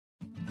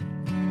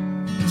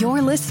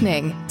You're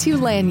listening to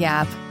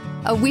Lagniappe,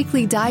 a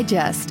weekly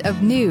digest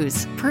of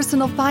news,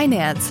 personal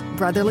finance,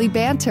 brotherly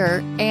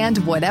banter, and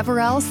whatever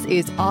else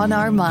is on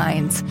our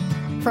minds.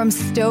 From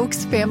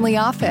Stokes Family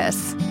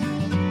Office.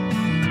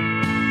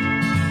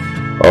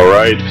 All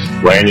right,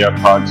 Lagniappe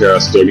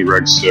Podcast, Doug and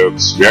Greg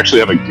Stokes. We actually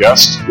have a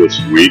guest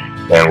this week,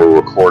 and we're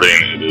recording.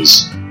 It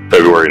is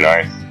February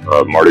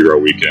 9th, Mardi Gras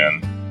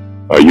weekend.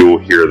 You will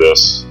hear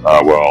this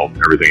while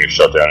everything is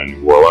shut down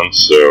in New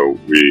Orleans, so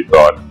we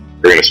thought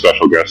bringing a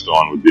special guest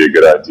on would be a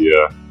good idea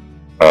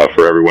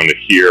for everyone to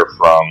hear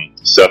from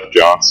Seth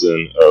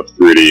Johnson of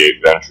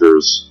 388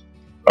 Ventures.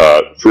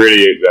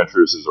 388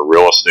 Ventures is a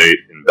real estate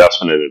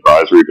investment and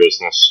advisory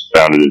business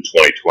founded in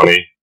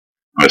 2020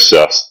 by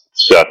Seth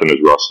and his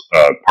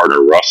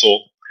partner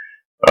Russell.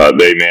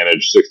 They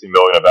manage $60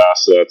 million of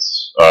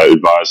assets,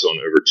 advise on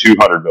over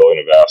 $200 million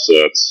of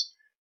assets,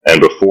 and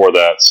before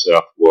that,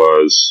 Seth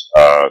was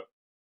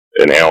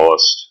an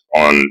analyst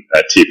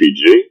at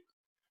TPG,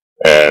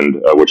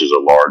 and which is a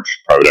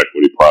large private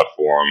equity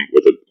platform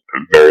with a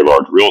very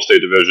large real estate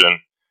division.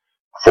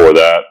 Before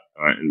that,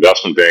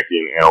 investment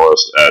banking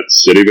analyst at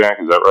Citibank.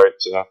 Is that right,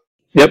 Seth?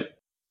 Yep.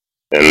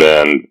 And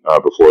then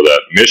before that,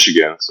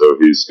 Michigan. So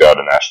he's got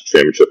a national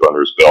championship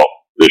under his belt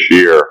this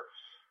year.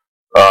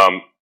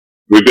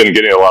 We've been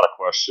getting a lot of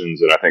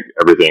questions, and I think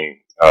everything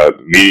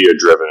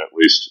media-driven, at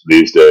least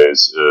these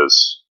days,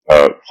 is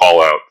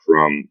fallout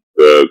from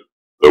the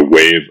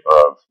wave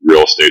of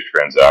real estate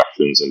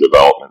transactions and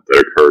development that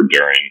occurred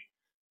during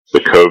the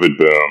COVID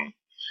boom.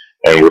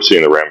 And we're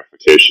seeing the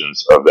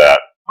ramifications of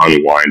that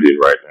unwinding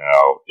right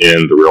now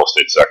in the real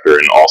estate sector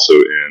and also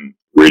in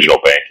regional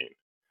banking.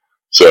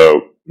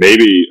 So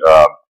maybe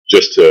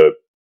just to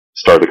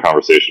start the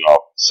conversation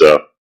off,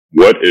 Seth,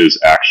 what is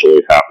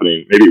actually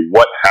happening? Maybe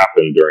what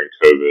happened during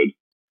COVID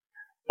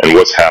and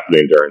what's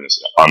happening during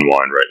this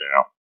unwind right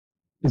now?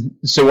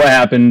 So what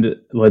happened,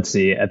 let's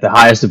see, at the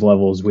highest of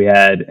levels, we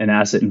had an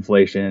asset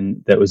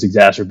inflation that was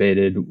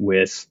exacerbated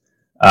with,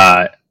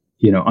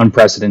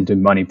 unprecedented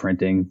money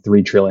printing,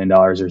 $3 trillion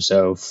or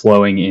so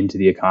flowing into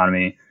the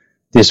economy.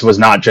 This was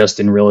not just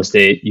in real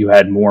estate. You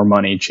had more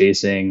money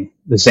chasing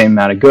the same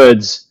amount of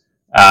goods.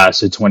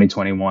 So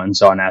 2021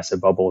 saw an asset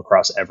bubble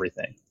across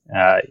everything,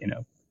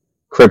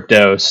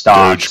 crypto,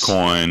 stocks,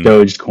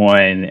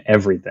 Dogecoin,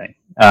 everything.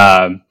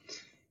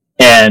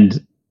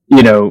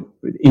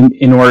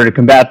 In order to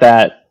combat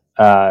that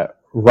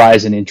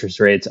rise in interest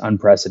rates,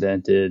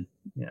 unprecedented,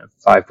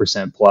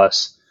 5%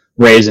 plus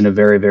raise in a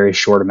very, very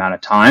short amount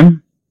of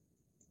time.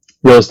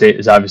 Real estate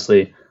is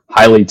obviously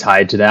highly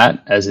tied to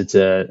that, as it's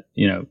a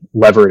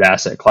levered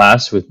asset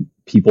class with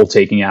people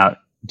taking out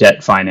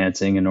debt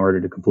financing in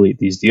order to complete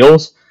these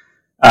deals,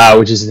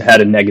 which has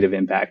had a negative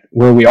impact.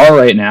 Where we are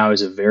right now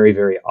is a very,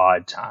 very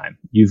odd time.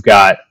 You've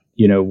got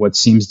what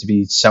seems to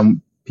be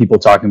some people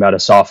talking about a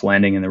soft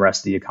landing in the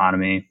rest of the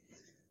economy.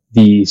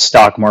 The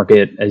stock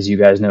market, as you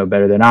guys know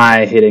better than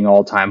I, hitting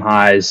all-time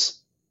highs,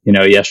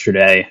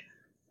 yesterday,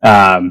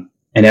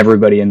 and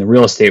everybody in the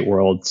real estate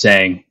world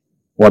saying,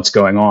 what's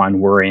going on?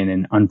 We're in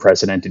an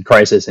unprecedented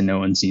crisis, and no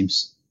one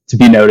seems to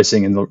be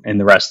noticing in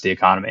the rest of the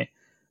economy.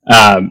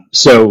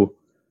 So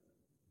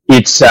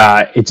it's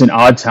an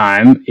odd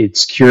time.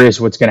 It's curious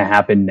what's going to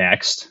happen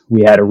next.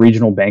 We had a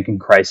regional banking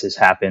crisis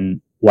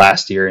happen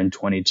last year in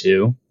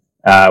 22,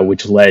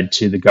 which led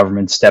to the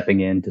government stepping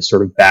in to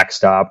sort of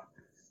backstop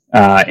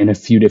in a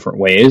few different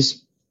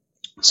ways.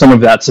 Some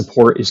of that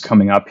support is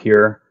coming up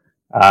here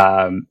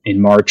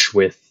in March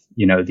with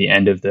the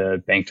end of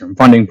the Bank Term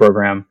Funding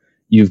Program.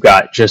 You've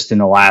got just in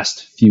the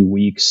last few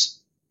weeks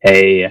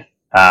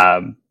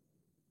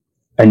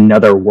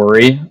another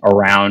worry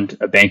around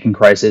a banking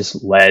crisis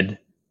led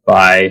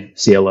by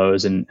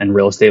CLOs and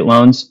real estate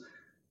loans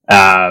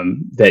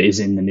that is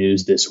in the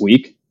news this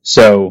week.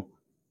 So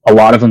a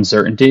lot of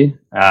uncertainty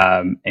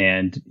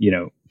and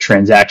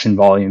transaction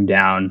volume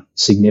down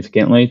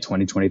significantly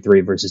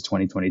 2023 versus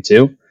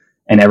 2022,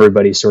 and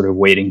everybody's sort of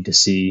waiting to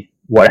see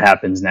what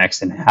happens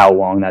next and how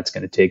long that's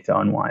going to take to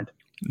unwind.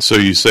 So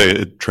you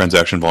say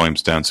transaction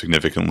volume's down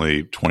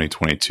significantly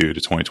 2022 to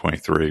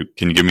 2023.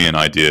 Can you give me an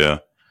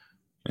idea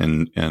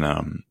in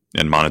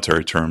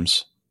monetary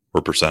terms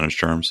or percentage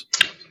terms?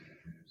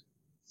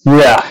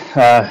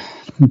 Yeah,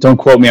 don't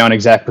quote me on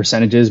exact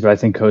percentages, but I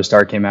think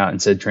CoStar came out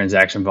and said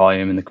transaction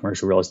volume in the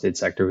commercial real estate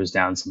sector was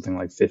down something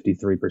like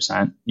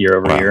 53% year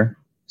over year.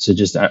 So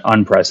just an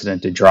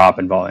unprecedented drop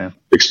in volume.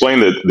 Explain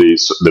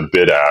the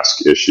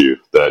bid-ask issue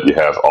that you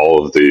have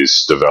all of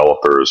these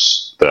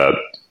developers that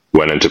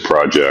went into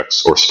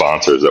projects or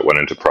sponsors that went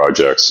into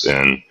projects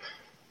in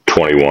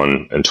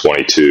 21 and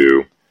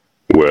 22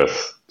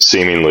 with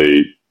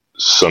seemingly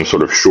some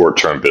sort of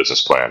short-term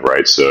business plan,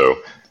 right?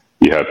 So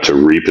you have to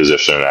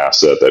reposition an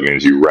asset. That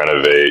means you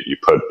renovate, you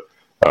put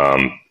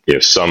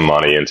some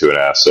money into an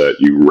asset,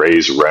 you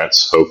raise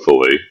rents,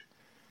 hopefully,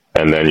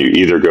 and then you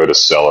either go to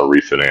sell or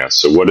refinance.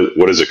 So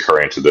what is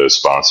occurring to those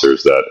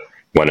sponsors that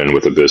went in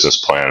with a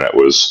business plan that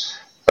was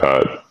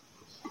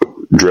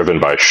driven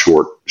by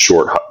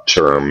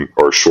short-term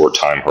or short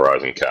time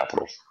horizon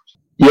capital?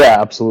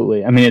 Yeah,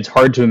 absolutely. I mean, it's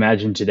hard to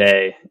imagine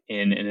today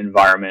in an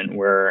environment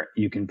where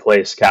you can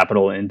place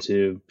capital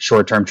into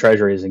short-term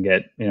treasuries and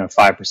get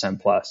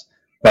 5% plus.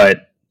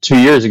 But 2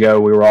 years ago,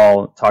 we were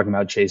all talking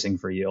about chasing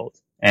for yield,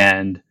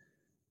 and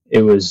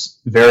it was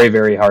very,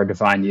 very hard to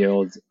find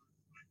yield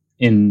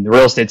in the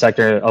real estate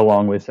sector,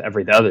 along with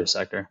every other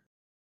sector.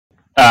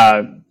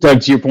 Doug,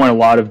 to your point, a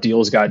lot of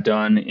deals got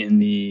done in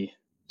the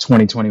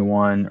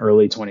 2021,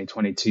 early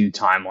 2022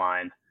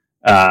 timeline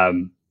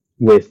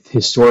with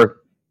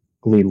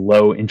historically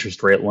low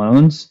interest rate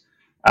loans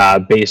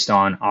based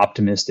on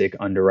optimistic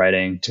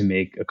underwriting to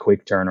make a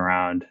quick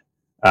turnaround.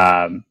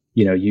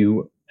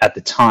 You at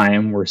the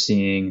time were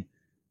seeing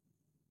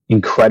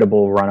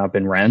incredible run up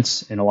in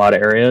rents in a lot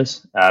of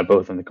areas,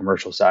 both on the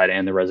commercial side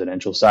and the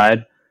residential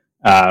side,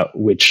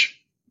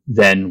 which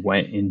then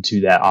went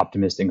into that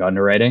optimistic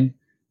underwriting.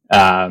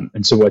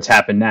 And so what's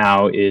happened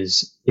now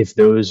is if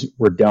those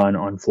were done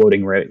on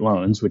floating rate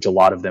loans, which a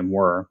lot of them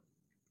were,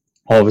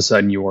 all of a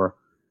sudden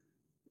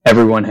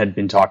everyone had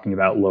been talking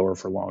about lower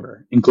for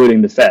longer,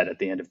 including the Fed at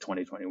the end of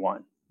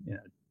 2021.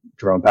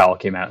 Jerome Powell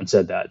came out and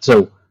said that.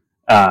 So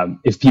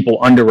if people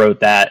underwrote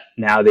that,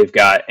 now they've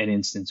got an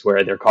instance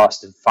where their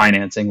cost of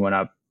financing went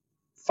up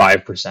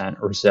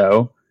 5% or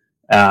so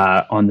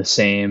on the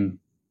same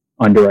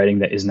underwriting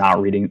that is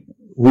not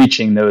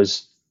reaching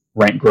those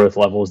rent growth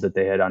levels that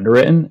they had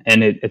underwritten,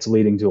 and it's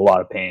leading to a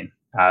lot of pain.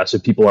 So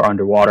people are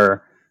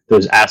underwater.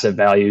 Those asset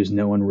values,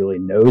 no one really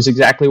knows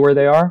exactly where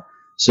they are.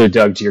 So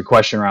Doug, to your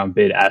question around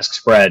bid-ask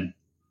spread,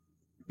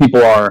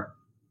 people are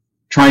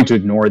trying to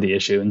ignore the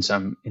issue in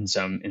some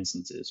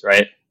instances,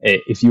 right?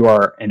 If you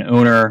are an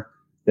owner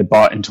that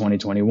bought in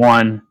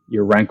 2021,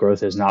 your rent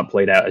growth has not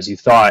played out as you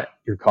thought,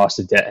 your cost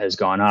of debt has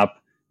gone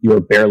up, you are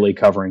barely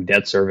covering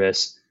debt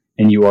service,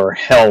 and you are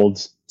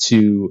held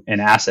to an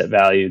asset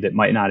value that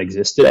might not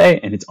exist today,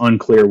 and it's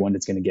unclear when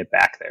it's going to get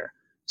back there.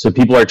 So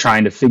people are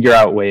trying to figure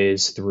out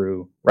ways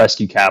through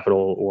rescue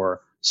capital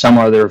or some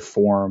other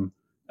form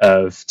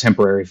of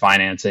temporary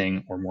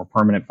financing or more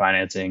permanent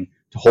financing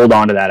to hold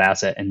on to that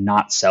asset and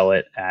not sell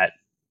it at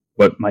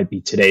what might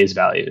be today's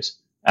values.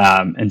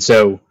 And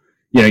so,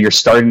 you're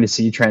starting to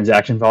see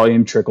transaction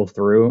volume trickle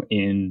through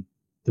in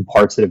the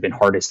parts that have been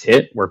hardest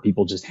hit, where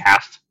people just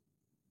have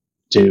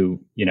to,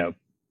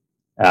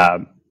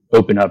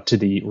 open up to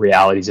the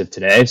realities of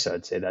today. So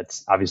I'd say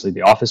that's obviously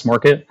the office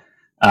market,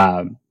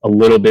 a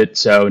little bit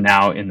so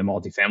now in the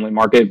multifamily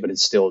market, but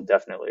it's still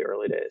definitely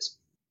early days.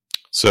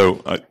 So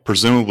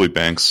presumably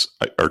banks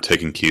are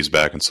taking keys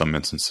back in some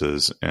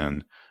instances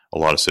and a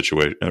lot of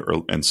situations,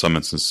 or in some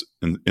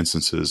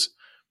instances.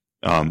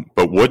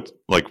 But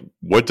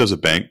what does a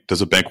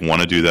bank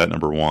want to do that?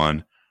 Number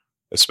one,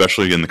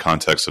 especially in the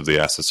context of the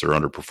assets that are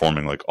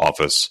underperforming, like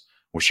office,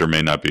 which there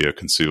may not be a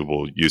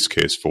conceivable use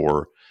case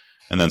for.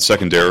 And then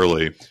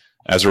secondarily,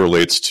 as it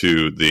relates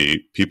to the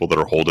people that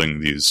are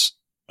holding these,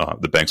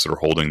 the banks that are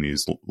holding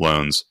these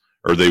loans,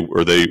 are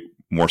they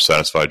more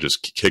satisfied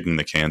just kicking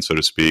the can, so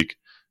to speak,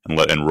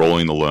 and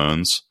rolling the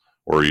loans,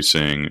 or are you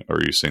seeing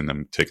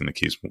them taking the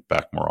keys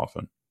back more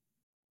often?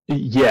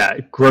 Yeah,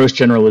 gross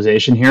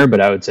generalization here,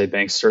 but I would say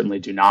banks certainly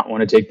do not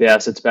want to take the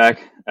assets back,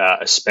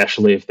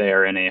 especially if they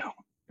are in a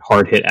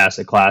hard hit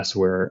asset class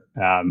where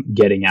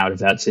getting out of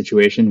that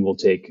situation will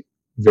take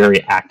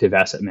very active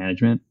asset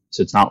management.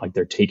 So it's not like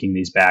they're taking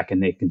these back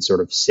and they can sort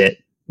of sit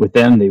with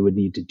them. They would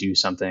need to do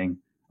something,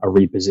 a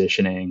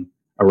repositioning,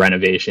 a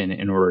renovation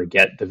in order to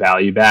get the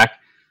value back.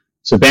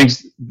 So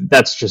banks,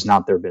 that's just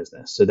not their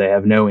business. So they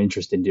have no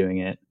interest in doing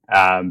it.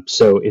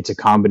 So it's a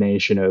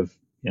combination of,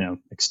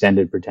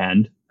 extended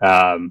pretend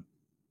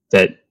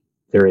that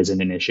there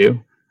isn't an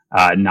issue,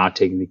 not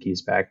taking the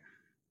keys back,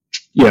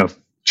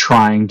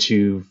 trying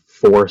to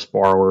force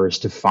borrowers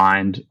to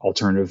find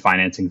alternative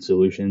financing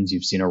solutions.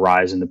 You've seen a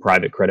rise in the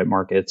private credit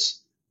markets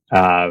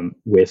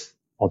with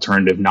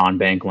alternative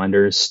non-bank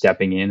lenders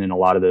stepping in a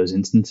lot of those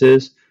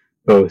instances,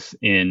 both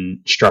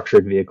in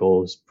structured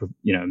vehicles,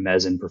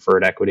 mezz and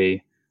preferred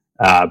equity,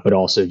 but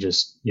also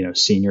just,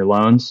 senior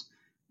loans.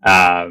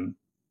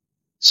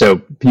 So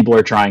people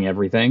are trying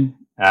everything.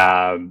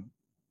 And,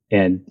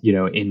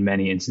 in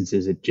many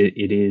instances, it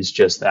is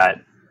just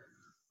that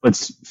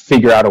let's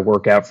figure out a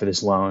workout for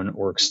this loan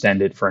or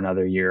extend it for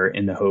another year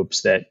in the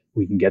hopes that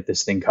we can get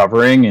this thing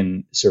covering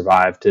and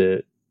survive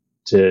to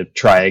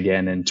try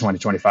again in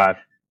 2025.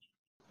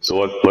 So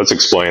let's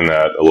explain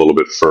that a little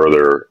bit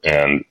further.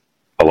 And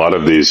a lot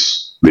of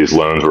these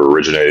loans were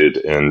originated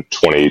in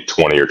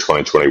 2020 or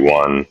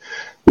 2021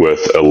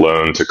 with a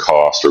loan to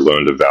cost or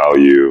loan to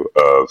value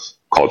of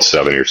called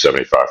 70 or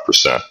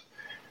 75%.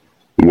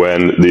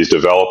 When these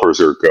developers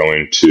are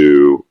going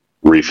to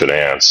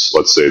refinance,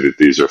 let's say that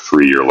these are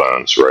 3-year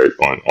loans, right?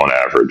 On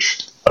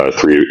average,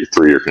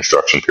 3-year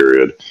construction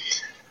period.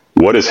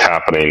 What is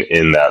happening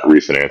in that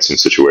refinancing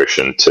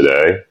situation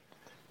today?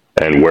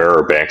 And where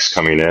are banks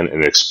coming in?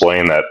 And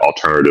explain that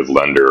alternative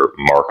lender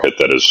market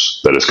that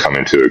is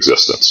coming to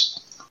existence.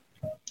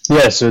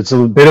 Yeah, so it's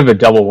a bit of a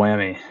double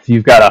whammy. If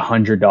you've got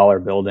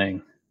 $100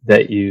 building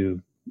that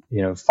you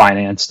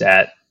financed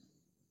at,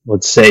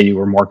 let's say you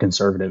were more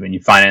conservative and you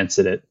financed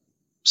it at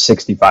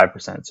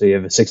 65%. So you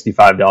have a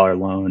 $65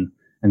 loan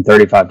and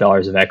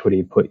 $35 of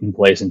equity put in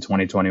place in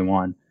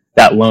 2021.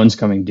 That loan's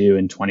coming due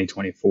in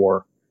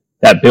 2024.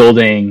 That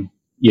building,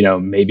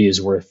 maybe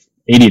is worth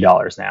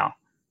 $80 now.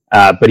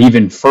 But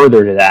even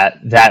further to that,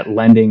 that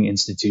lending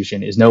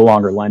institution is no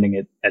longer lending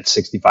it at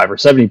 65 or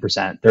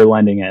 70%. They're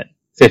lending at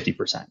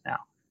 50% now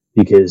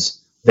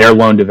because their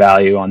loan to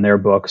value on their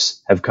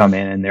books have come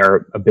in and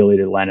their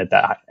ability to lend at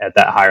that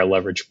higher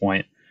leverage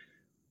point,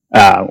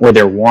 or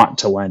their want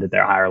to lend at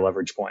their higher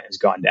leverage point has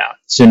gone down.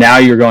 So now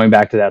you're going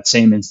back to that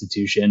same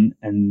institution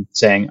and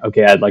saying,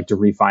 okay, I'd like to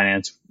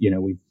refinance.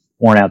 We've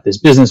worn out this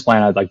business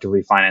plan. I'd like to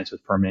refinance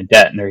with permanent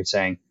debt. And they're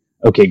saying,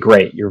 okay,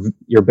 great.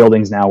 Your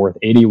building's now worth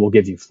 $80. We'll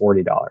give you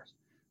 $40. Well,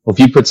 if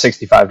you put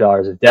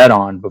 $65 of debt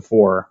on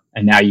before,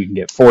 and now you can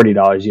get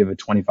 $40, you have a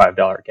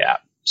 $25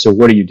 gap. So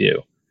what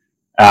do?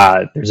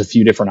 There's a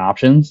few different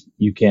options.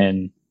 You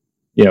can,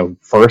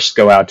 first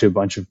go out to a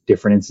bunch of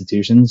different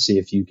institutions, see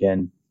if you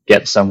can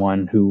get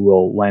someone who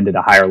will lend at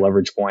a higher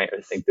leverage point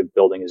or think the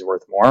building is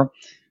worth more.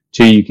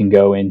 Two, you can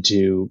go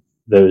into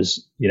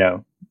those,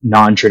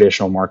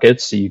 non-traditional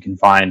markets. So you can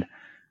find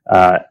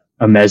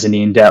a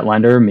mezzanine debt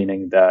lender,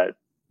 meaning that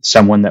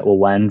someone that will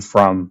lend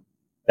from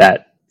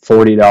that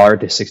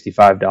 $40 to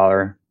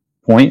 $65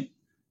 point.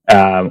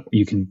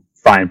 You can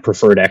find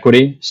preferred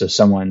equity. So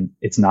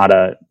it's not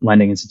a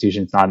lending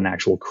institution. It's not an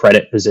actual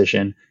credit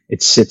position.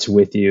 It sits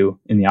with you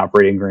in the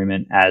operating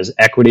agreement as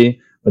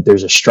equity, but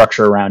there's a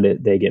structure around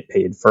it. They get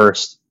paid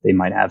first. They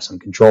might have some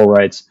control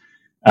rights.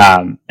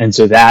 And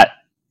so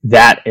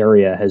that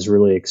area has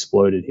really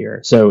exploded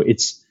here. So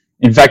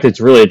in fact, it's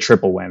really a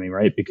triple whammy,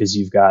 right? Because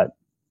you've got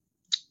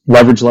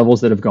leverage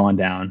levels that have gone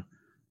down,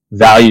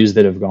 values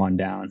that have gone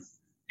down,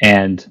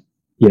 and,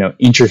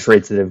 interest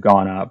rates that have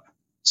gone up.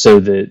 So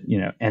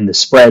and the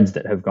spreads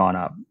that have gone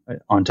up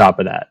on top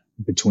of that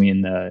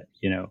between the,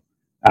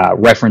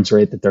 reference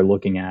rate that they're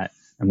looking at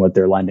and what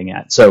they're lending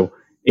at. So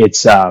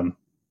it's a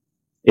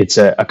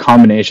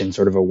combination,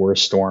 sort of a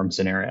worst storm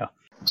scenario.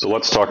 So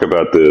let's talk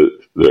about the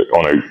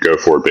on a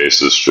go-forward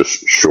basis,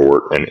 just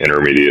short and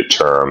intermediate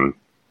term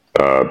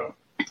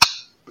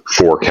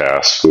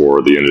forecast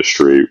for the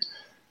industry.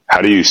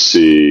 How do you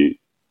see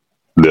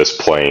this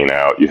playing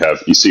out?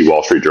 You see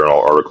Wall Street Journal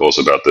articles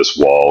about this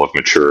wall of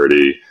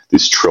maturity,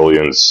 these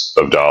trillions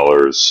of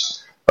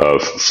dollars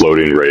of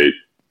floating rate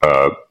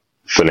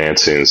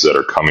financings that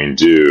are coming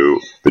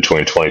due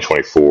between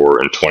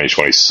 2024 and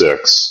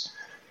 2026.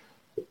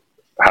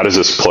 How does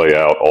this play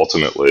out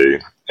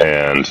ultimately?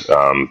 And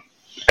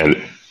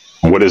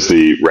what is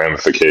the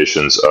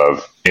ramifications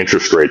of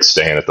interest rates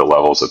staying at the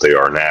levels that they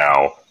are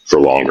now for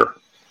longer?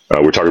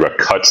 We're talking about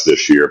cuts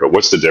this year, but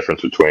what's the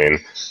difference between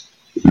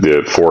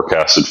the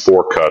forecasted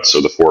 4 cuts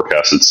or the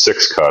forecasted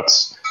 6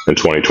 cuts in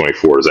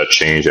 2024? Does that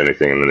change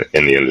anything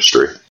in the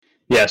industry?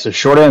 Yeah, so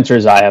short answer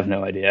is I have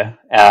no idea.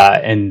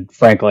 And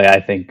frankly, I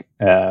think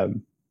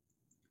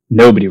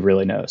nobody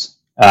really knows.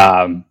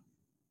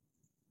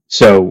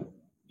 So,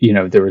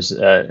 there was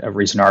a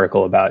recent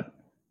article about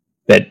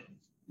that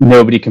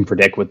nobody can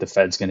predict what the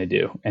Fed's going to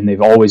do. And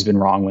they've always been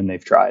wrong when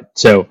they've tried.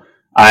 So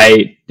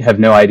I have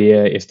no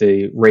idea if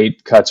the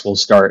rate cuts will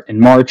start in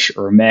March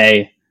or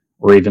May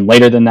or even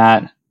later than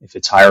that, if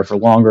it's higher for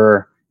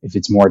longer, if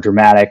it's more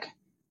dramatic.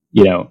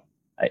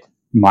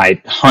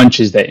 My hunch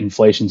is that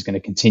inflation is going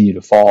to continue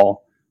to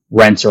fall.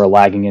 Rents are a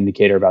lagging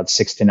indicator about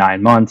 6 to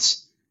 9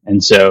 months.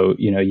 And so,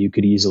 you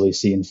could easily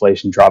see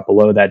inflation drop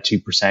below that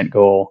 2%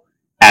 goal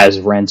as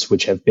rents,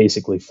 which have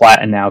basically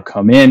flattened now,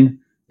 come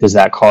in. Does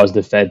that cause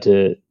the Fed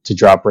to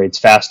drop rates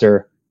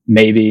faster?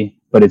 Maybe,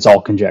 but it's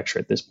all conjecture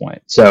at this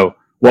point. So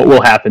what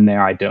will happen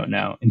there, I don't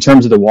know. In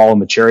terms of the wall of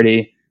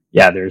maturity,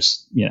 yeah,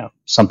 there's,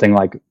 something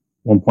like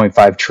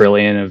 1.5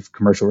 trillion of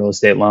commercial real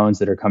estate loans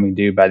that are coming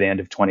due by the end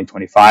of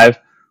 2025.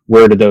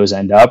 Where do those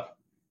end up?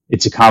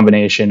 It's a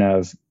combination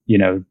of,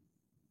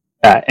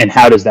 and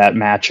how does that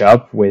match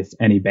up with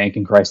any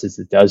banking crisis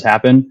that does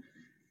happen?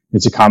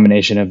 It's a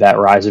combination of that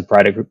rise of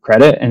private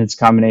credit, and it's a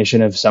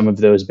combination of some of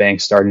those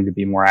banks starting to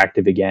be more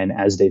active again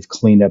as they've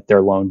cleaned up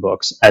their loan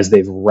books, as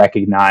they've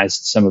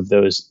recognized some of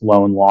those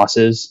loan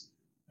losses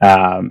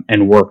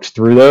and worked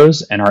through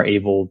those and are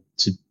able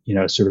to,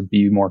 sort of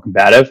be more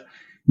combative.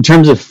 In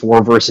terms of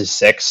 4 versus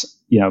 6,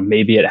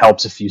 maybe it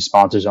helps a few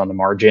sponsors on the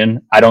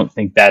margin. I don't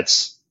think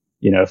that's,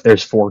 if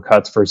there's 4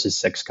 cuts versus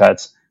 6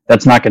 cuts,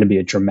 that's not going to be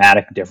a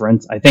dramatic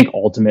difference. I think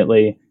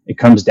ultimately it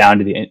comes down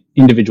to the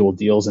individual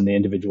deals and the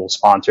individual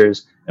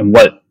sponsors and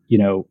what,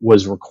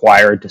 was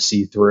required to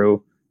see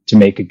through to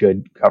make a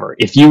good cover.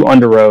 If you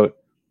underwrote,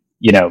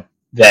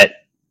 that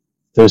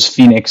those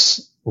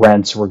Phoenix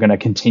rents were going to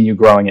continue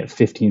growing at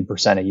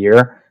 15% a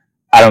year,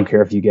 I don't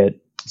care if you get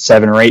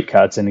 7 or 8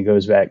 cuts and it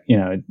goes back,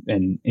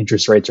 and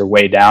interest rates are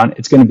way down.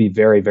 It's going to be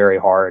very, very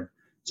hard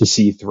to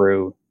see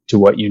through to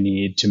what you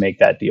need to make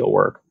that deal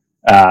work.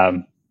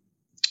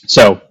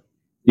 So,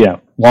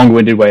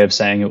 long-winded way of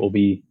saying it will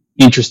be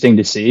interesting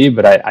to see,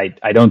 but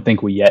I don't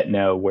think we yet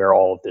know where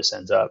all of this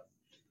ends up.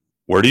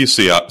 Where do you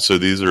see? So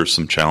these are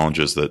some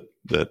challenges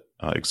that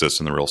exists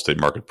in the real estate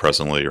market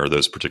presently are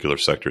those particular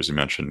sectors. You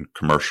mentioned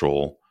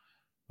commercial,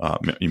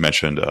 you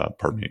mentioned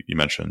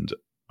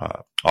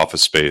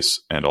office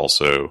space, and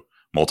also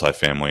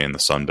multifamily in the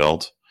Sun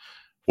Belt.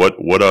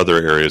 What other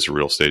areas of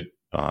real estate,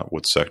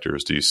 what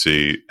sectors do you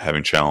see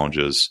having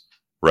challenges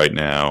right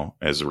now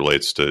as it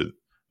relates to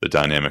the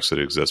dynamics that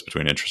exist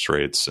between interest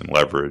rates and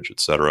leverage, et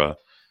cetera?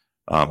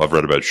 I've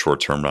read about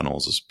short-term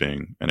rentals as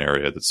being an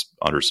area that's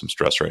under some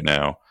stress right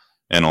now.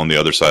 And on the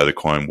other side of the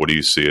coin, what do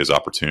you see as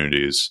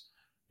opportunities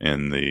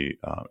in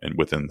and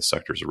within the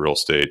sectors of real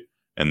estate,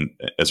 and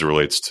as it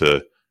relates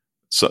to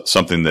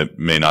something that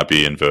may not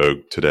be in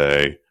vogue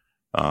today,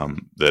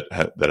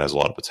 that has a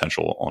lot of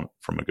potential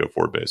from a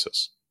go-forward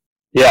basis?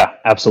 Yeah,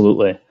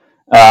 absolutely.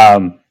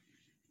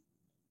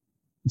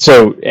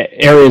 So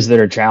areas that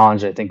are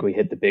challenged, I think we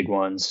hit the big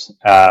ones.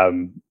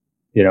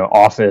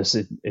 Office,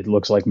 it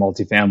looks like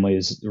multifamily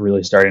is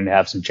really starting to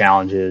have some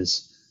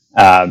challenges.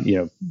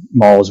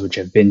 Malls, which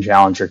have been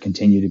challenged or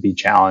continue to be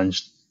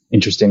challenged.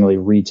 Interestingly,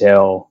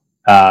 retail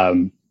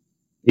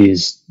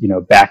is,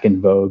 back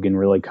in vogue and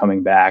really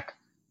coming back.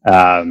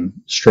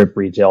 Strip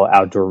retail,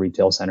 outdoor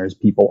retail centers,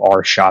 people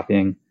are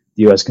shopping.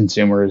 The U.S.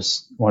 consumer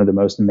is one of the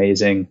most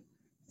amazing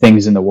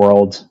things in the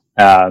world.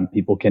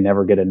 People can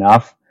never get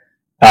enough.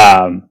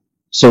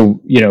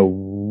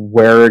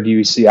 Where do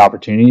you see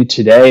opportunity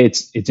today?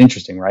 It's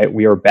interesting, right?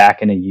 We are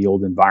back in a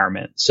yield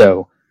environment.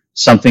 So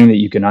something that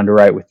you can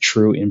underwrite with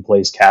true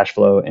in-place cash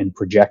flow and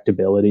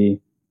projectability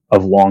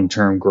of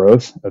long-term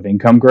growth, of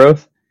income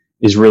growth,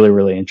 is really,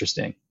 really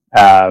interesting.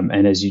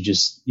 And as you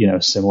just,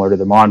 similar to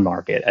the bond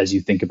market, as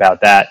you think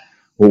about that,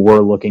 what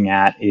we're looking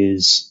at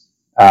is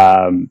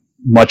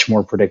much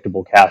more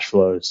predictable cash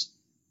flows,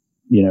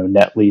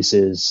 net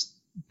leases,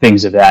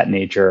 things of that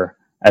nature,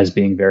 as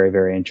being very,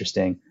 very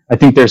interesting. I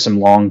think there's some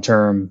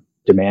long-term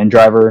demand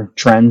driver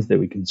trends that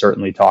we can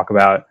certainly talk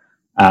about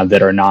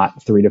that are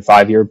not 3 to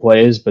 5 year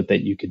plays, but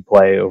that you could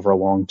play over a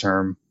long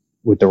term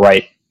with the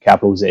right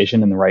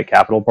capitalization and the right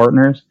capital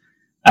partners.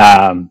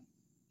 And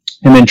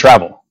then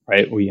travel,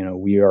 right? We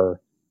are,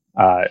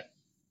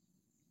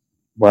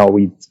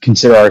 we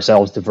consider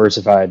ourselves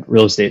diversified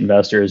real estate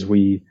investors.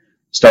 We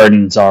started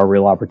and saw a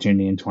real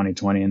opportunity in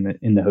 2020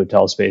 in the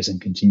hotel space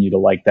and continue to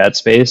like that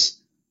space.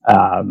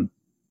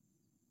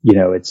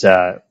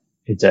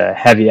 It's a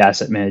heavy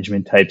asset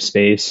management type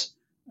space.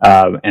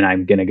 And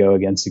I'm going to go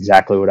against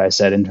exactly what I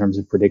said in terms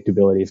of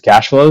predictability of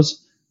cash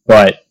flows.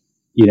 But,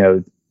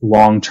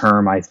 long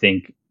term, I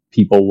think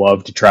people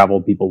love to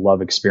travel. People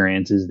love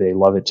experiences. They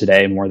love it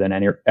today more than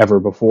ever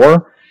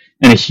before.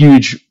 And a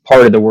huge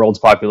part of the world's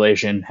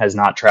population has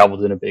not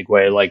traveled in a big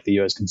way like the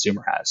U.S.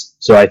 consumer has.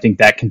 So I think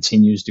that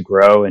continues to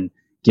grow, and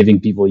giving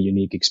people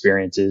unique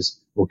experiences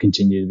will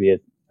continue to be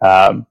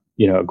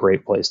a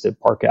great place to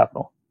park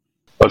capital.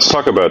 Let's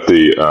talk about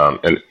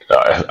and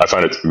I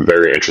find it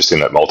very interesting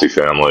that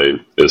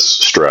multifamily is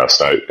stressed,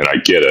 and I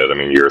get it. I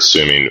mean, you're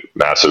assuming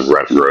massive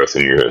rent growth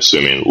and you're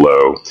assuming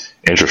low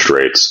interest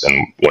rates,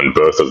 and when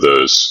both of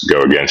those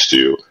go against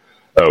you,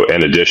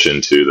 in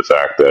addition to the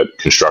fact that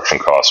construction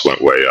costs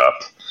went way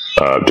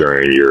up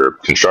during your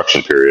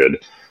construction period,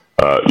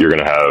 you're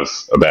going to have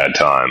a bad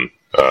time,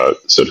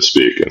 so to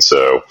speak. And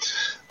so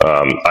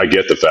I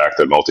get the fact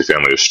that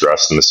multifamily is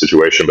stressed in this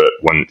situation, but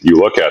when you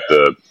look at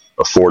the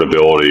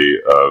affordability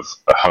of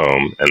a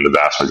home, and the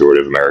vast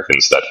majority of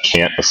Americans that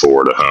can't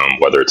afford a home,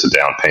 whether it's a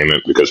down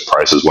payment because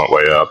prices went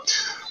way up,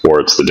 or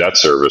it's the debt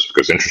service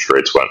because interest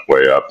rates went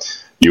way up,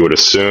 you would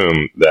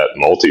assume that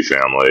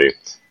multifamily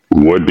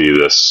would be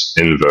this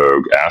in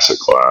vogue asset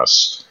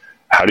class.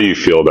 How do you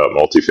feel about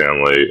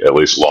multifamily, at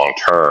least long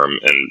term,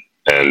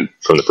 and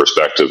from the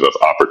perspective of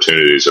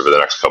opportunities over the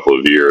next couple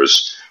of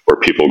years, where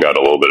people got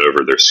a little bit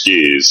over their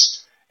skis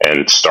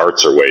and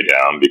starts are way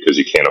down because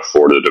you can't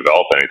afford to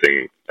develop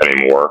anything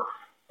anymore?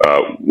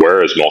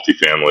 Where is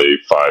multifamily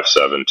 5,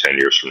 7, 10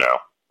 years from now?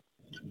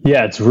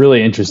 Yeah, it's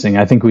really interesting.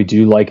 I think we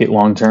do like it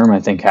long term. I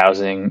think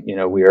housing,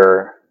 we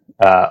are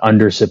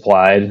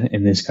undersupplied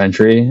in this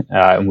country,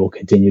 and will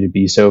continue to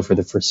be so for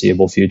the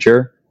foreseeable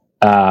future.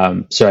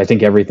 So I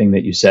think everything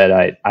that you said,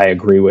 I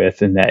agree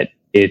with, and that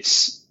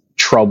it's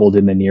troubled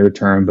in the near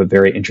term, but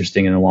very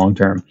interesting in the long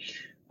term.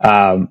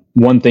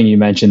 One thing you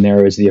mentioned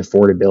there is the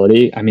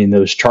affordability. I mean,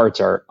 those charts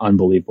are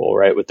unbelievable,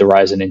 right? With the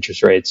rise in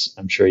interest rates,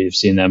 I'm sure you've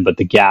seen them, but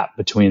the gap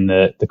between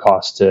the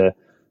cost to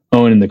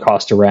own and the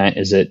cost to rent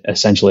is at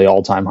essentially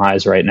all-time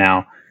highs right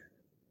now.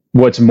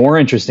 What's more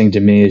interesting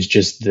to me is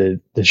just the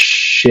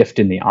shift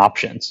in the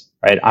options,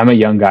 right? I'm a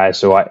young guy,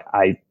 so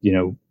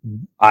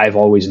I've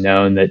always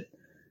known that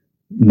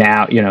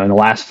now, in the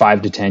last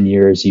 5 to 10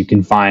 years, you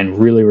can find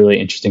really, really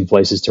interesting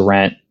places to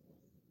rent,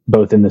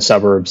 both in the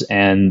suburbs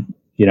and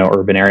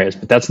urban areas,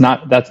 but that's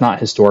not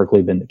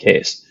historically been the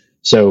case.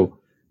 So,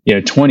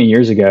 20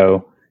 years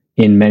ago,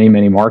 in many,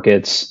 many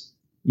markets,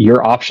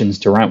 your options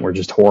to rent were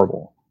just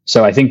horrible.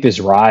 So I think this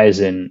rise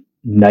in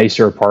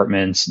nicer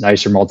apartments,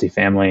 nicer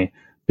multifamily,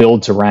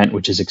 build to rent,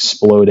 which has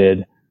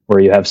exploded,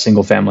 where you have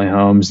single family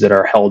homes that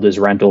are held as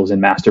rentals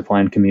in master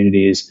plan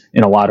communities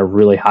in a lot of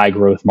really high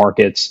growth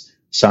markets,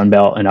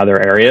 Sunbelt and other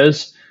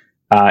areas.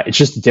 It's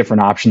just a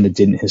different option that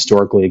didn't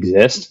historically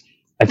exist.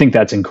 I think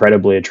that's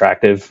incredibly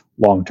attractive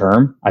long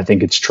term. I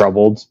think it's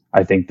troubled.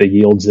 I think the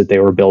yields that they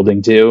were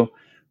building to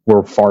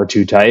were far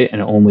too tight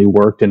and only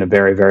worked in a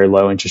very, very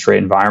low interest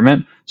rate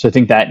environment. So I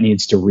think that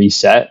needs to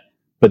reset.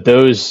 But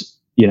those,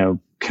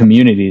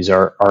 communities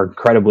are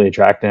incredibly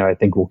attractive. I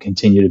think will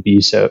continue to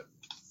be so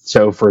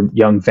for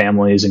young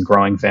families and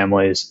growing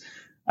families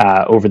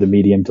over the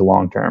medium to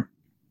long term.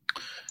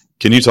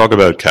 Can you talk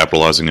about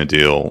capitalizing a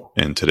deal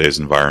in today's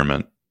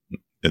environment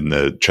and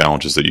the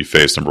challenges that you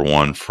face, number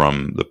one,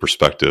 from the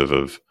perspective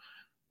of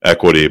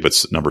equity, but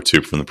number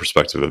two, from the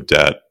perspective of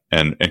debt,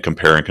 and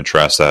compare and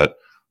contrast that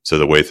to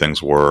the way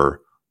things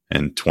were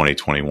in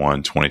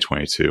 2021,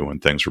 2022, when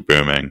things were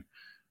booming?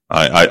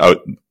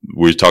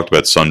 We talked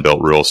about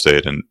Sunbelt real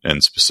estate,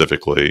 and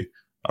specifically,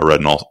 I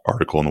read an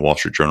article in the Wall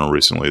Street Journal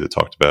recently that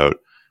talked about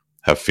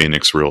how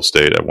Phoenix real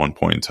estate at one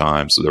point in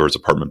time, so there was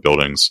apartment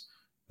buildings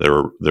that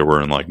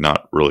were in like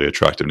not really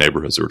attractive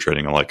neighborhoods that were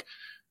trading at like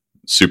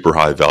super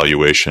high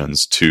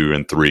valuations, 2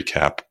 and 3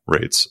 cap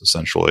rates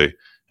essentially,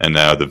 and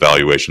now the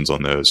valuations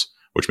on those,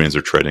 which means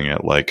they're trading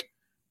at like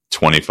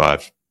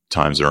 25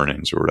 times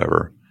earnings or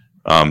whatever.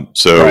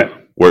 Right.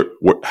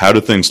 How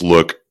do things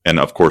look? And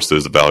of course,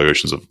 the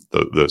valuations of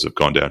those have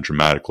gone down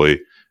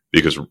dramatically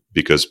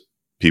because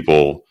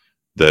people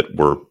that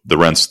were the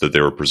rents that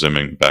they were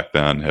presuming back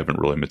then haven't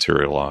really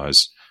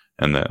materialized,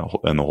 and the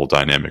whole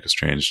dynamic has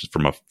changed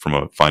from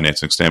a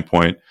financing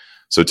standpoint.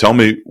 So tell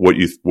me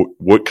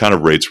what kind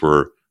of rates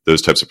were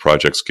those types of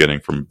projects getting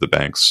from the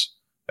banks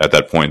at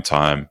that point in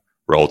time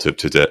relative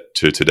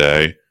to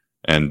today?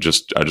 And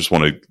I just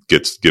want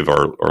to give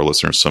our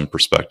listeners some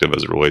perspective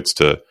as it relates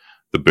to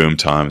the boom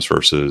times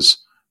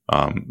versus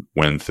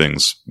when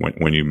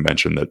you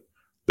mentioned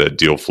that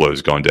deal flow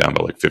has gone down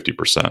by like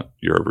 50%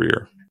 year over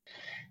year.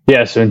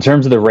 Yeah. So in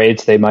terms of the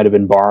rates, they might have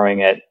been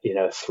borrowing at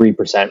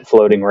 3%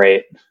 floating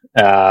rate,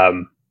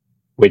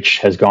 which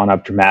has gone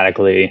up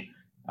dramatically.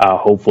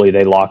 Hopefully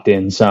they locked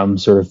in some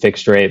sort of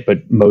fixed rate,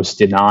 but most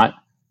did not.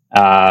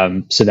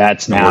 So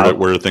that's now.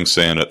 Where do things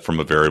stand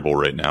from a variable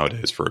rate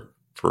nowadays, for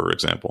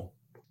example?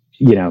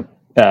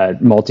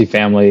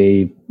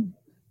 Multifamily,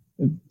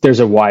 there's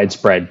a wide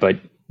spread, but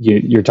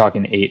you're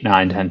talking 8,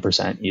 9,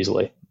 10%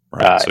 easily.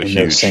 Right. So in huge,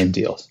 those same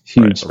deals.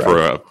 Huge right.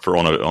 spread. For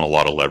on a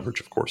lot of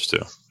leverage, of course,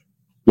 too.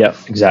 Yep,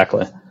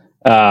 exactly.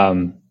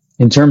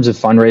 In terms of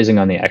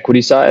fundraising on the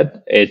equity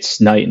side,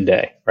 it's night and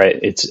day, right?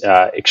 It's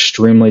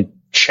extremely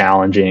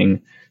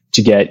challenging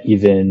to get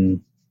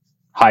even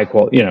high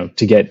quality,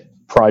 to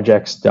get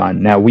projects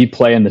done. Now we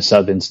play in the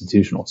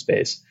sub-institutional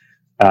space.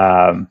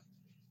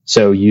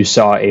 So you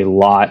saw a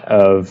lot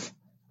of,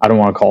 I don't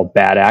want to call it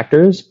bad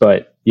actors,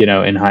 but,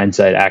 in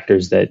hindsight,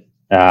 actors that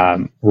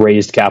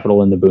raised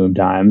capital in the boom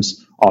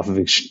times off of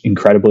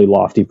incredibly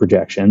lofty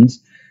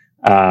projections.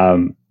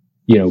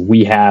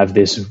 We have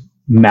this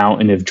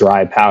mountain of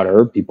dry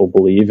powder, people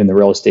believe, in the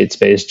real estate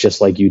space, just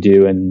like you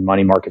do in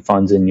money market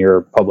funds in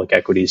your public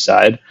equity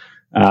side,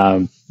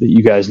 that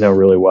you guys know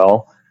really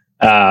well.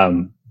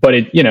 But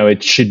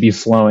it should be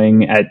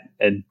flowing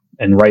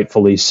and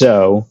rightfully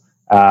so,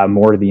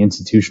 more to the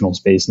institutional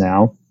space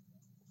now.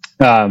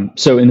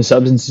 So in the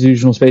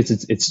sub-institutional space,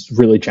 it's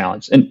really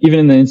challenged. And even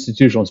in the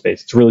institutional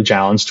space, it's really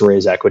challenged to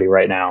raise equity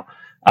right now,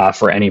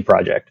 for any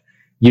project.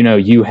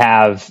 You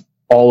have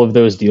all of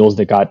those deals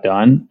that got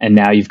done, and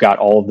now you've got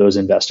all of those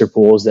investor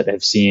pools that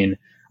have seen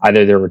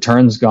either their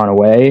returns gone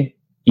away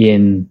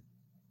in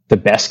the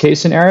best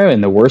case scenario, in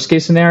the worst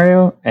case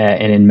scenario,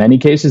 and in many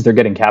cases, they're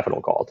getting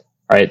capital called,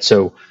 right?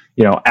 So,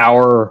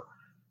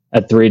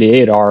 at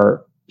 388,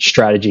 our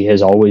strategy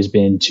has always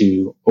been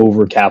to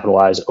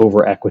overcapitalize,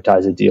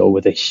 over-equitize a deal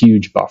with a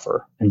huge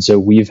buffer. And so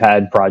we've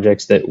had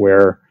projects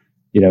where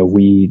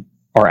we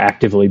are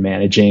actively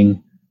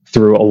managing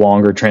through a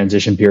longer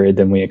transition period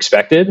than we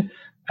expected.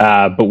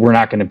 But we're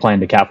not going to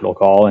plan to capital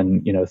call.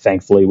 And,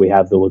 thankfully we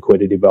have the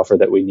liquidity buffer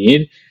that we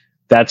need.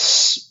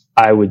 That's,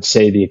 I would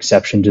say, the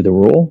exception to the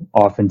rule.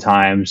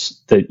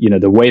 Oftentimes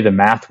the way the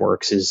math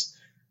works is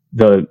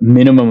the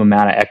minimum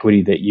amount of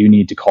equity that you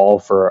need to call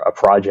for a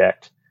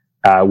project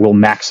will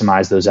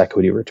maximize those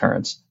equity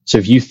returns. So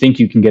if you think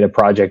you can get a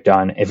project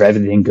done, if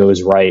everything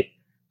goes right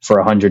for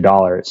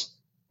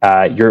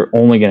 $100, you're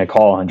only going to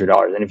call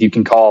 $100. And if you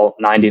can call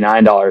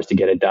 $99 to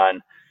get it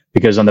done,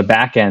 because on the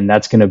back end,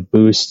 that's going to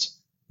boost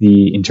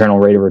the internal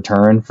rate of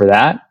return for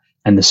that.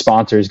 And the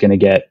sponsor is going to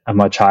get a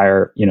much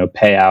higher,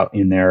 payout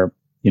in their,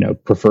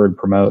 preferred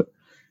promote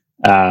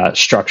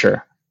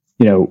structure.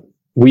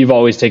 We've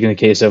always taken the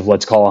case of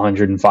let's call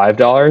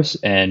 $105,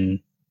 and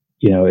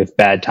if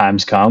bad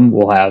times come,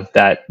 we'll have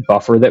that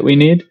buffer that we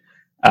need.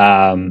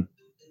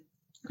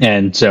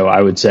 And so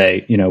I would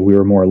say, we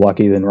were more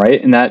lucky than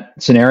right in that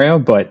scenario,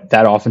 but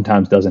that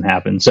oftentimes doesn't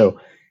happen. So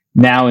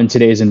now in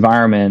today's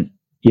environment,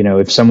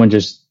 if someone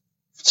just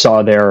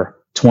saw their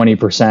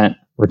 20%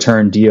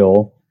 return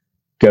deal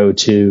go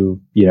to,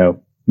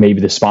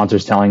 maybe the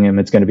sponsor's telling them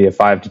it's going to be a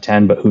 5 to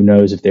 10, but who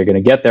knows if they're going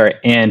to get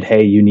there. And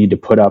hey, you need to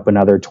put up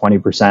another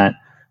 20%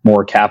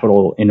 more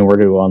capital in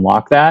order to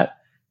unlock that.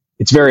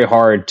 it's very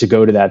hard to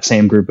go to that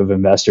same group of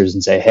investors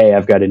and say, hey,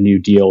 I've got a new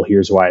deal.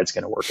 Here's why it's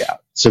going to work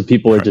out. So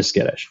people are just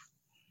skittish.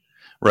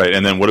 Right.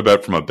 And then what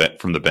about from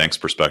the bank's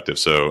perspective?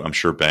 So I'm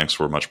sure banks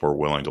were much more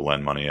willing to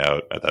lend money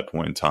out at that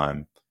point in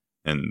time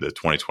in the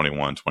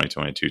 2021,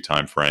 2022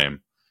 timeframe.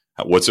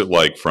 What's it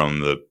like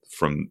from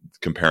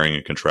comparing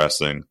and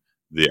contrasting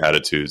the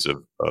attitudes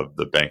of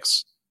the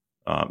banks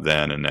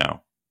then and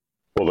now?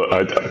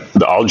 Well,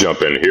 I'll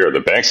jump in here.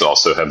 The banks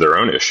also have their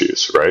own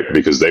issues, right?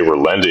 Because they were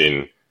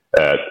lending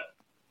at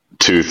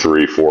 2,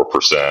 3,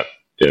 4%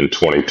 in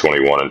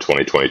 2021 and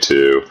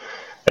 2022,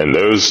 and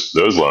those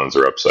loans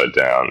are upside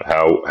down.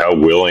 How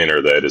willing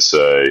are they to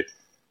say,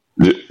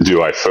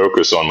 do I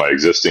focus on my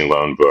existing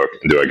loan book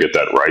and do I get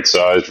that right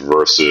sized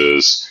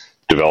versus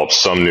develop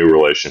some new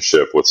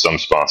relationship with some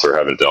sponsor I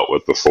haven't dealt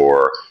with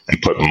before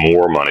and put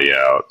more money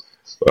out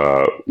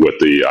with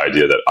the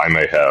idea that I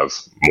may have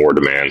more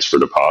demands for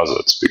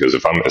deposits? Because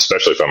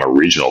especially if I'm a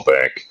regional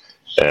bank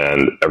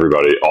and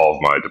all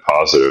of my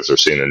depositors are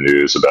seeing the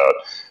news about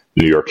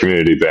New York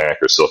Community Bank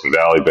or Silicon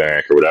Valley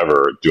Bank or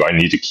whatever, do I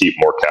need to keep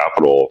more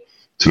capital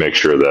to make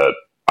sure that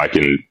I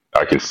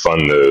can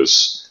fund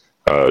those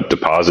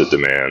deposit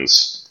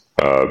demands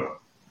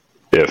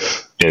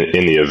if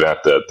in the event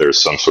that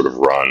there's some sort of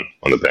run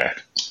on the bank?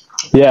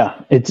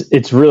 Yeah,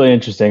 it's really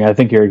interesting. I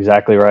think you're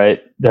exactly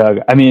right,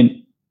 Doug. I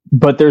mean,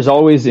 but there's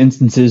always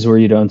instances where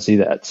you don't see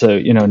that. So,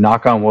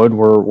 knock on wood,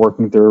 we're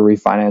working through a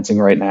refinancing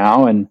right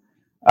now and,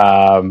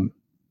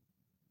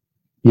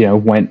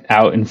 went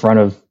out in front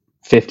of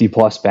 50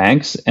 plus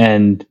banks,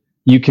 and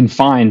you can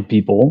find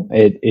people.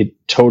 It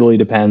totally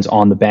depends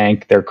on the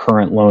bank, their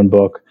current loan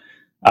book,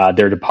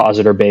 their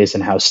depositor base,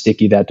 and how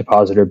sticky that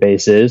depositor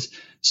base is.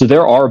 So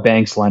there are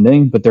banks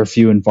lending, but they're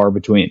few and far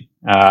between.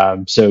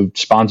 So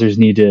sponsors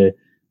need to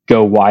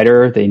go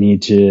wider. They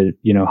need to,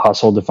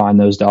 hustle to find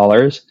those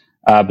dollars,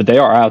 but they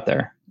are out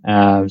there.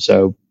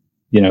 So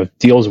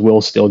deals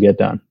will still get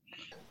done.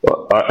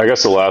 Well, I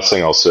guess the last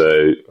thing I'll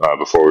say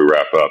before we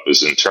wrap up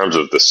is in terms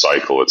of the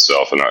cycle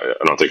itself, and I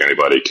don't think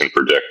anybody can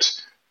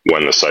predict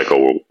when the cycle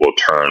will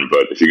turn,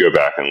 but if you go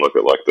back and look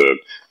at like the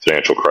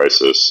financial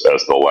crisis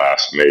as the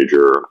last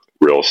major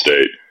real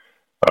estate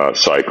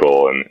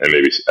cycle and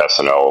maybe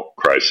S&L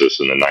crisis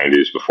in the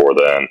 90s before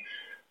then,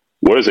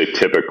 what is a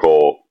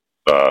typical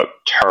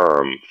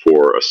term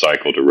for a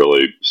cycle to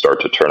really start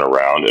to turn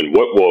around? And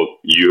what will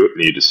you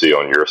need to see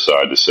on your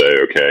side to say,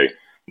 okay,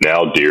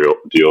 now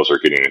deals are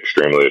getting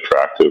extremely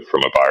attractive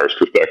from a buyer's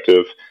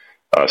perspective.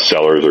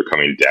 Sellers are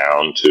coming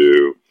down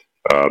to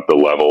the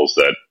levels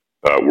that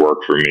work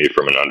for me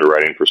from an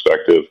underwriting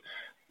perspective.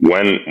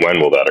 When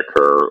will that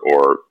occur,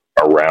 or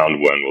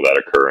around when will that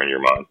occur in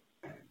your mind?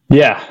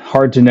 Yeah,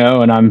 hard to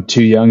know, and I'm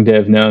too young to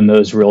have known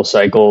those real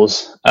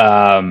cycles.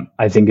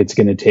 I think it's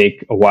going to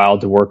take a while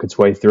to work its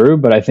way through,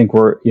 but I think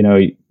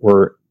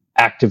we're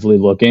actively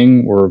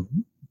looking. We're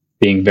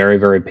being very,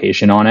 very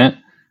patient on it.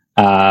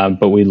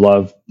 But we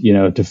love,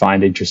 to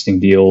find interesting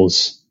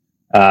deals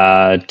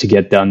to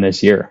get done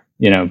this year.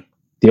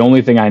 The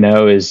only thing I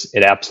know is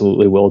it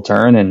absolutely will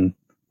turn, and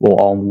we'll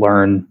all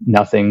learn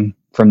nothing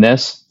from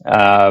this.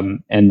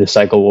 And the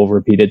cycle will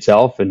repeat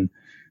itself, and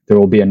there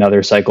will be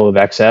another cycle of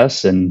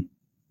excess, and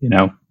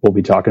we'll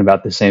be talking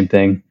about the same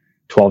thing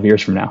 12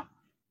 years from now.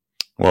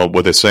 Well,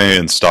 what they say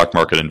in stock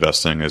market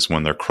investing is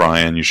when they're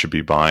crying, you should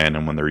be buying,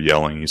 and when they're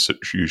yelling,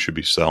 you should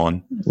be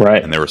selling.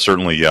 Right. And they were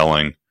certainly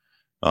yelling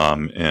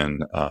in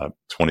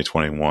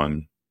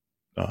 2021,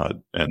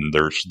 and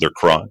they're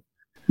crying.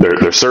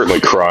 They're certainly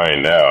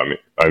crying now.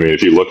 I mean,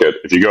 if you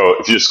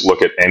just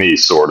look at any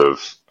sort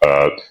of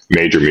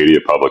major media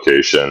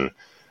publication,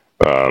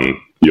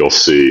 you'll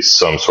see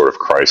some sort of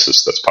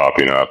crisis that's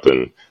popping up,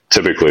 and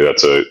typically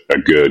that's a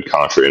good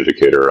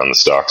contraindicator on the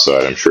stock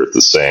side. I'm sure it's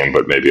the same,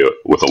 but maybe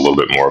with a little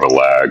bit more of a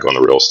lag on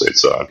the real estate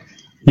side.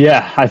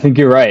 Yeah, I think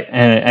you're right.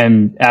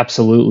 And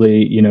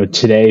absolutely,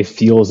 today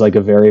feels like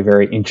a very,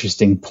 very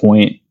interesting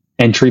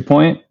entry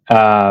point.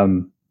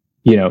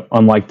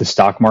 Unlike the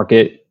stock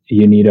market,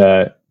 you need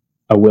a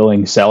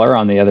willing seller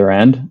on the other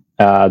end.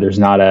 There's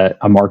not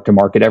a mark to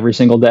market every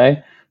single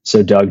day.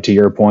 So Doug, to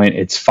your point,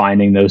 it's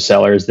finding those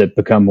sellers that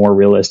become more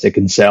realistic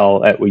and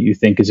sell at what you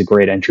think is a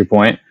great entry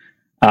point.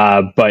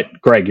 But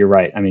Greg, you're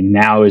right. I mean,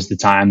 now is the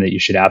time that you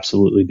should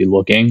absolutely be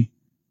looking.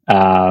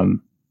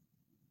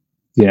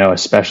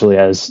 Especially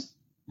as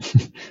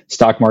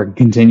stock market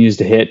continues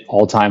to hit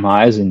all-time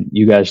highs, and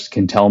you guys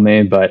can tell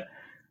me, but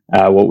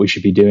what we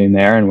should be doing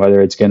there, and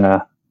whether it's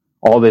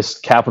all this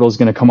capital is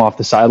going to come off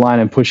the sideline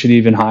and push it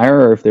even higher,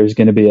 or if there's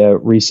going to be a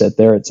reset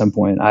there at some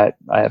point, I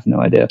have no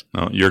idea.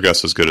 No, your guess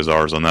is as good as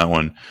ours on that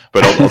one.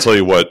 But I'll tell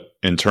you what,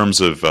 in terms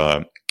of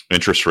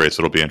interest rates,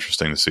 it'll be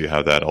interesting to see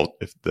how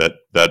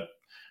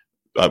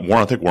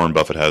I think Warren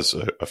Buffett has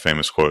a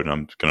famous quote, and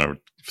I'm going to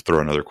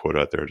throw another quote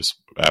out there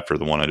just after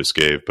the one I just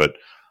gave, but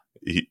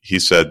he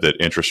said that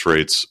interest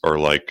rates are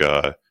like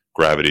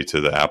gravity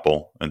to the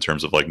apple in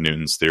terms of like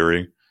Newton's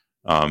theory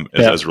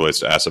as it relates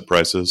to asset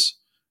prices.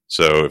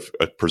 So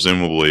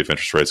presumably if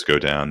interest rates go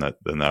down,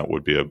 then that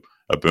would be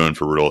a boon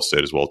for real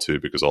estate as well too,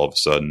 because all of a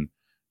sudden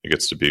it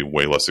gets to be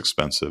way less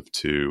expensive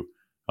to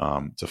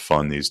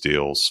fund these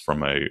deals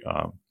from an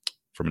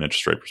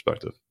interest rate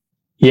perspective.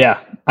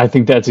 Yeah, I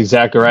think that's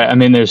exactly right. I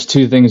mean, there's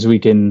two things we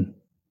can,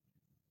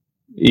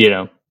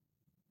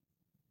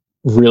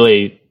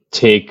 really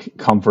take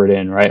comfort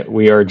in, right?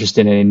 We are just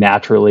in a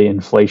naturally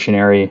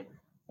inflationary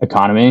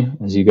economy,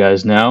 as you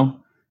guys know.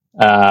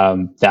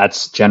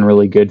 That's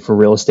generally good for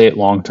real estate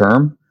long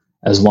term,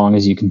 as long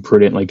as you can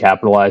prudently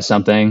capitalize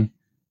something.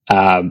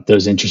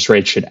 Those interest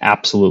rates should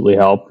absolutely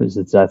help.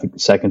 It's I think the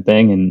second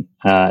thing, and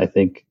I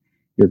think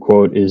your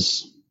quote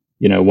is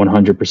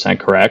 100%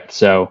 correct.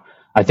 So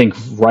I think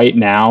right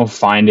now,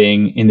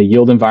 finding in the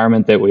yield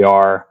environment that we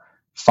are,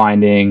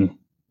 finding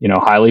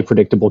highly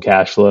predictable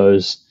cash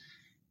flows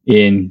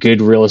in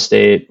good real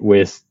estate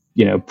with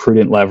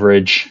prudent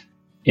leverage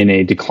in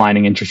a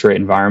declining interest rate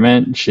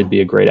environment should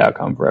be a great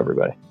outcome for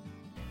everybody.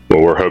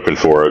 Well, we're hoping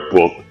for it.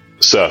 Well,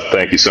 Seth,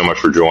 thank you so much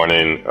for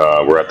joining.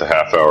 We're at the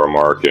half-hour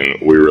mark, and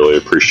we really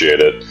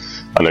appreciate it.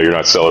 I know you're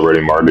not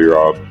celebrating Mardi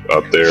Gras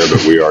up there,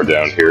 but we are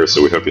down here,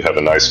 so we hope you have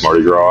a nice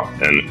Mardi Gras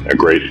and a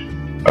great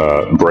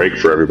break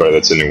for everybody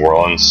that's in New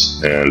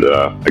Orleans. And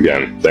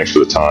again, thanks for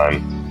the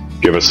time.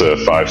 Give us a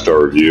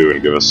 5-star review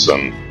and give us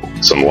some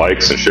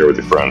likes and share with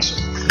your friends.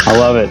 I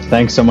love it.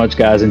 Thanks so much,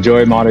 guys.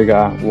 Enjoy Mardi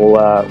Gras.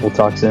 We'll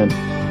talk soon.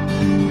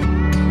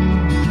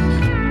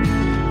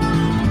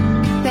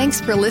 Thanks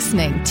for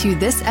listening to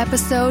this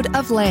episode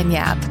of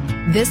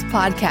Lagniappe. This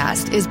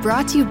podcast is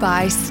brought to you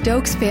by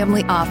Stokes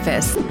Family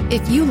Office.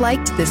 If you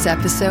liked this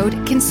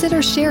episode,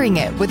 consider sharing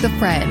it with a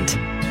friend.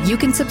 You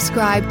can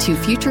subscribe to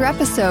future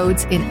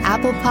episodes in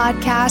Apple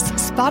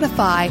Podcasts,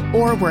 Spotify,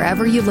 or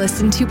wherever you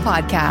listen to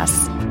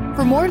podcasts.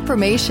 For more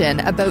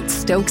information about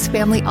Stokes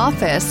Family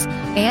Office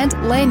and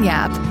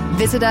Lagniappe,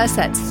 visit us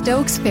at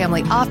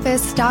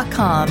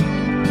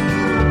stokesfamilyoffice.com.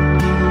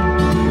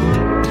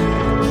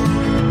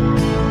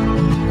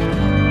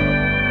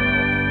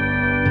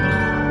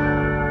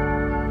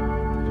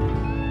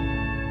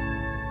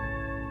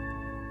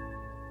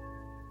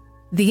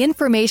 The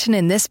information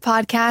in this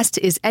podcast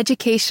is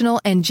educational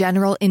and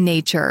general in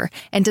nature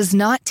and does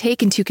not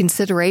take into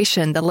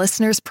consideration the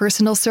listener's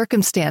personal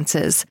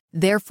circumstances.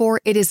 Therefore,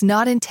 it is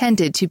not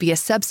intended to be a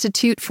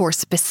substitute for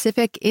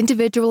specific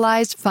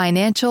individualized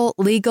financial,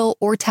 legal,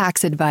 or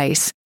tax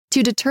advice.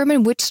 To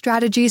determine which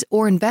strategies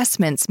or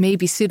investments may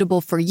be suitable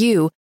for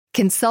you,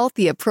 consult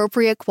the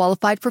appropriate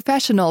qualified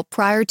professional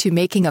prior to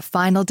making a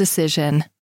final decision.